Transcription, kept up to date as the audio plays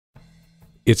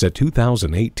It's a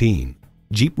 2018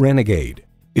 Jeep Renegade.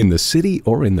 In the city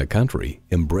or in the country,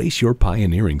 embrace your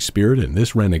pioneering spirit in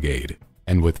this Renegade.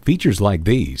 And with features like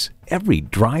these, every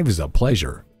drive is a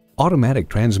pleasure. Automatic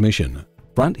transmission,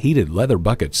 front heated leather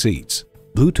bucket seats,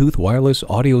 Bluetooth wireless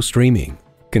audio streaming,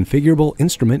 configurable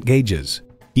instrument gauges,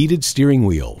 heated steering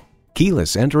wheel,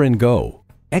 keyless enter and go,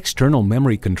 external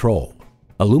memory control,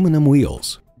 aluminum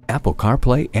wheels, Apple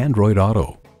CarPlay, Android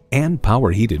Auto, and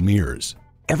power heated mirrors.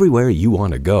 Everywhere you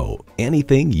want to go,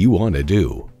 anything you want to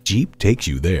do, Jeep takes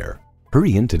you there.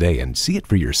 Hurry in today and see it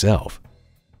for yourself.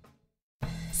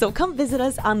 So come visit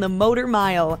us on the Motor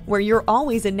Mile, where you're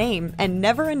always a name and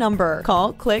never a number.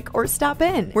 Call, click, or stop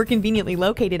in. We're conveniently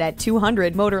located at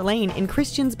 200 Motor Lane in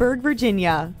Christiansburg,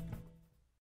 Virginia.